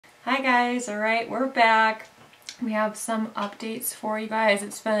Hi guys, alright, we're back. We have some updates for you guys.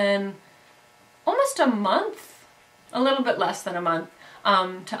 It's been almost a month, a little bit less than a month,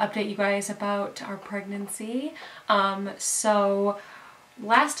 to update you guys about our pregnancy. So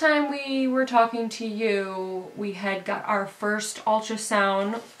last time we were talking to you, we had got our first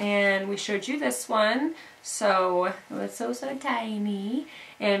ultrasound and we showed you this one. So it was so tiny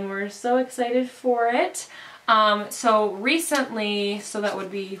and we're so excited for it. So recently, so that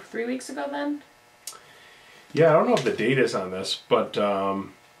would be 3 weeks ago then? Yeah, I don't know if the date is on this, but oh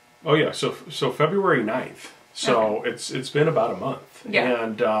yeah, so February 9th. So okay. It's been about a month. Yeah.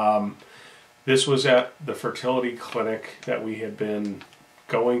 And this was at the fertility clinic that we had been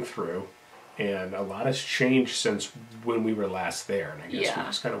going through, and a lot has changed since when we were last there, and I guess we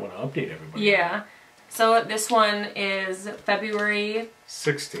just kind of want to update everybody. Yeah. So this one is February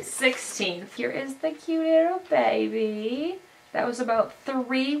 16th. Here is the cute little baby. That was about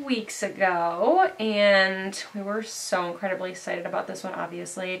 3 weeks ago, and we were so incredibly excited about this one,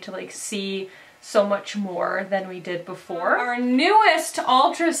 obviously, to like see so much more than we did before. Our newest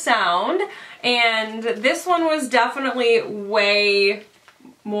ultrasound, and this one was definitely way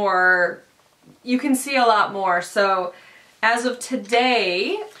more, you can see a lot more. So as of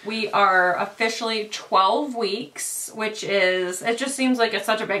today, we are officially 12 weeks, which is, it just seems like it's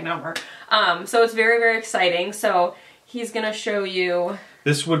such a big number. So it's very, very exciting. So he's gonna show you.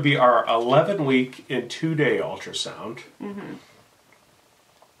 This would be our 11-week and 2-day ultrasound. Mm-hmm.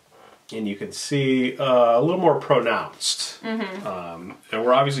 And you can see a little more pronounced. Mm-hmm. And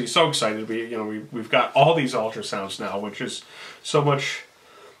we're obviously so excited. We've got all these ultrasounds now, which is so much.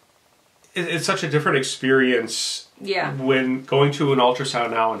 It's such a different experience. Yeah. When going to an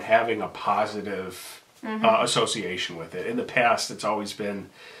ultrasound now and having a positive association with it. In the past, it's always been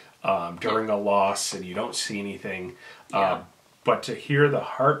during a loss and you don't see anything. Yeah. But to hear the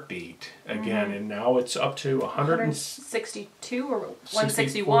heartbeat again, and now it's up to 162 or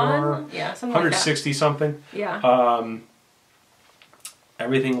 161? Yeah, something like that. 160 something. Yeah.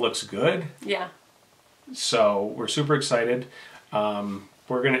 Everything looks good. Yeah. So we're super excited.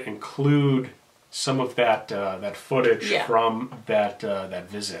 We're going to include some of that that footage from that that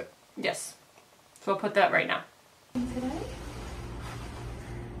visit. Yes. So we'll put that right now. Today,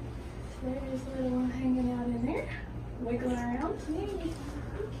 there's a little one hanging out in there, wiggling around. Maybe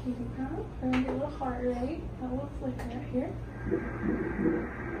kitty pie. We're gonna get a little heart rate, a little flicker right here.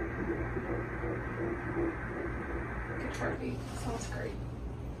 Good heartbeat. Sounds great.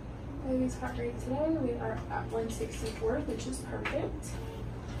 Baby's heart rate today, we are at 164, which is perfect.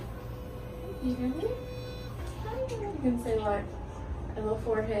 Evenly. You can see like a little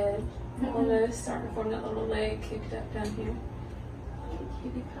forehead, almost starting to form that little leg kicked up down here.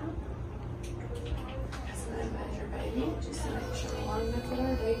 Kitty pie. That's what I measure, baby, just to make sure we're lining up with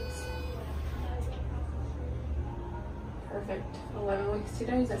our dates. Perfect. 11 weeks, 2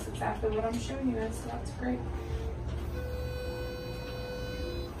 days. That's exactly what I'm showing you guys, so that's great.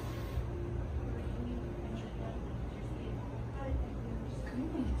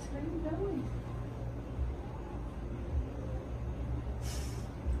 Goodness, where are you going?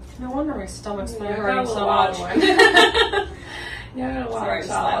 No wonder my stomach's been Yeah, hurting so much. Yeah, Sorry, no, you're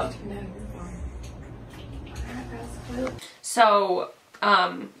fine. So,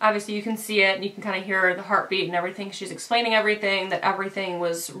 obviously you can see it and you can kind of hear the heartbeat and everything. She's explaining everything, that everything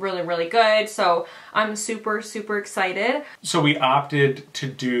was really, really good. So I'm super, super excited. So we opted to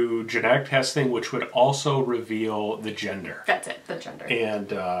do genetic testing, which would also reveal the gender. That's it, the gender.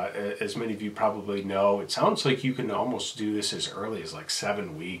 And as many of you probably know, it sounds like you can almost do this as early as like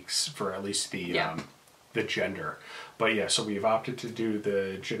 7 weeks for at least the gender. But yeah, so we've opted to do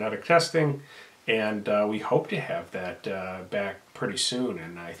the genetic testing, and we hope to have that back pretty soon.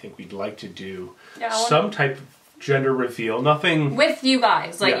 And I think we'd like to do some type of gender reveal. Nothing with you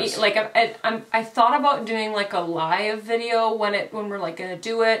guys. Like, I thought about doing like a live video when we're like gonna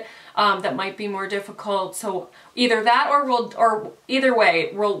do it. That might be more difficult. So either that or either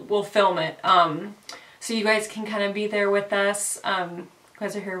way we'll film it. So you guys can kind of be there with us. You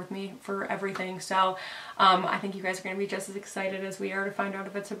guys are here with me for everything, so I think you guys are going to be just as excited as we are to find out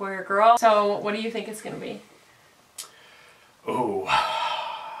if it's a boy or girl. So what do you think it's going to be? Oh,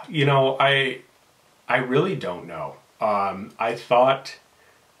 you know, I really don't know. I thought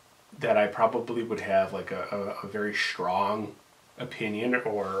that I probably would have like a very strong opinion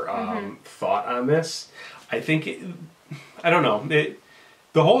or thought on this. I think, I don't know,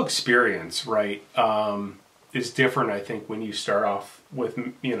 the whole experience, right, is different, I think, when you start off with,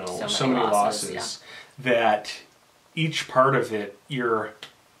 you know, so many losses that each part of it, you're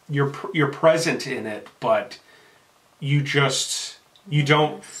present in it, but you just You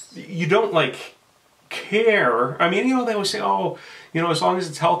don't like care. I mean, you know, they always say, oh, you know, as long as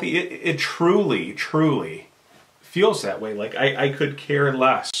it's healthy, it truly, truly feels that way. Like I could care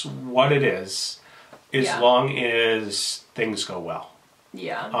less what it is as long as things go well.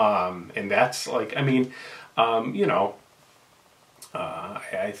 Yeah. And that's like, I mean, you know,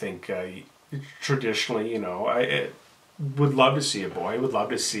 I think traditionally, you know, I would love to see a boy. Would love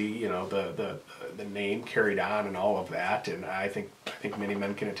to see, you know, the name carried on and all of that. And I think many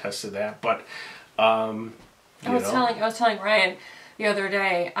men can attest to that. But I was telling Ryan the other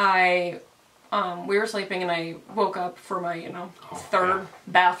day. We were sleeping and I woke up for my, you know, third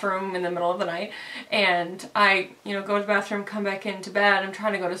bathroom in the middle of the night, and I, you know, go to the bathroom, come back into bed, I'm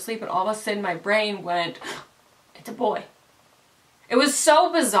trying to go to sleep, and all of a sudden my brain went, it's a boy. It was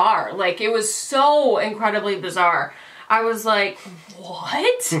so bizarre. Like, it was so incredibly bizarre. I was like,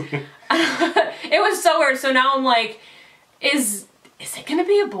 what? It was so weird. So now I'm like, is it gonna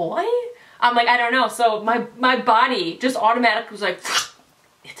be a boy? I'm like, I don't know. So my body just automatically was like,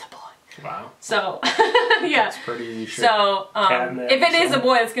 it's a boy. Wow. So, yeah. That's pretty sure. So, if it is a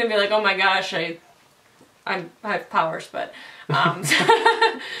boy, it's going to be like, oh my gosh, I have powers, but,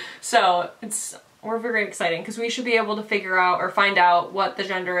 so we're very exciting because we should be able to figure out or find out what the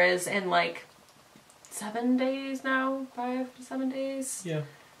gender is in like 7 days now, 5 to 7 days. Yeah.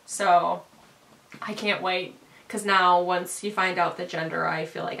 So, I can't wait because now once you find out the gender, I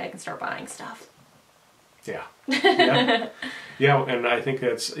feel like I can start buying stuff. Yeah. Yeah. Yeah, and I think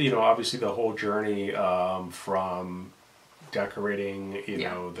that's, you know, obviously the whole journey from decorating, you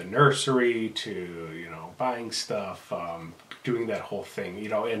know, the nursery to, you know, buying stuff, doing that whole thing, you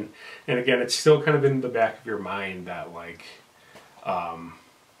know, and again, it's still kind of in the back of your mind that, like,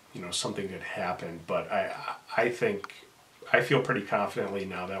 you know, something could happen, but I think, I feel pretty confidently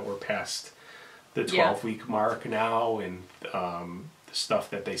now that we're past the 12-week mark now, and the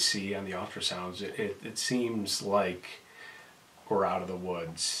stuff that they see on the ultrasounds, it seems like we're out of the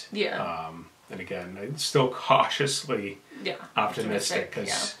woods. Yeah. And again, I'm still cautiously optimistic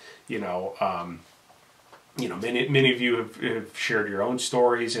because you know, many of you have shared your own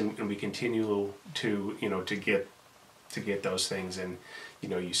stories, and we continue to, you know, to get those things, and you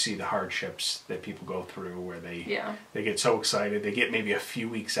know, you see the hardships that people go through where they get so excited, they get maybe a few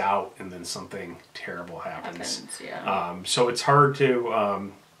weeks out, and then something terrible happens. So it's hard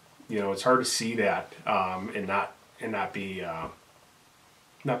to you know, it's hard to see that and not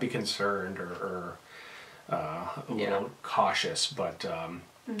be concerned or a little cautious, but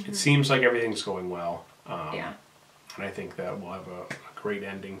it seems like everything's going well. And I think that we'll have a great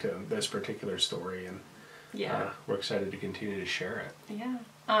ending to this particular story, and we're excited to continue to share it.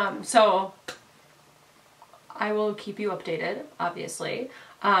 Yeah. So I will keep you updated, obviously.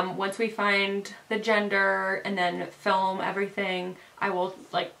 Once we find the gender and then film everything, I will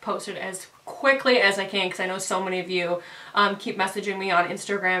like post it as quickly as I can, because I know so many of you keep messaging me on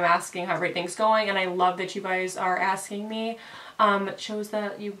Instagram asking how everything's going, and I love that you guys are asking me. It shows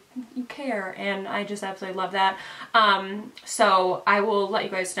that you care, and I just absolutely love that. So I will let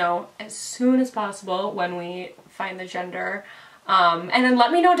you guys know as soon as possible when we find the gender. And then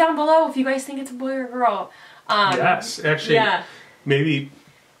let me know down below if you guys think it's a boy or a girl. Yes, actually, maybe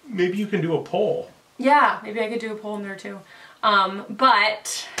you can do a poll. Yeah, maybe I could do a poll in there too.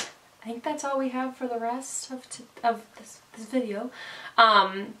 But I think that's all we have for the rest of this video.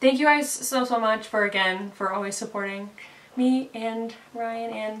 Thank you guys so much for always supporting me and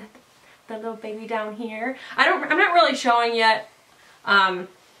Ryan and the little baby down here. I'm not really showing yet,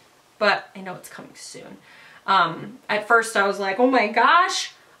 but I know it's coming soon. At first I was like, oh my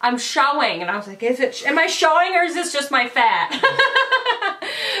gosh, I'm showing, and I was like, am I showing, or is this just my fat?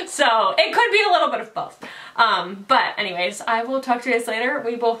 So it could be a little bit of both. But anyways, I will talk to you guys later.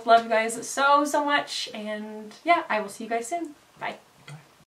 We both love you guys so much, and yeah, I will see you guys soon. Bye.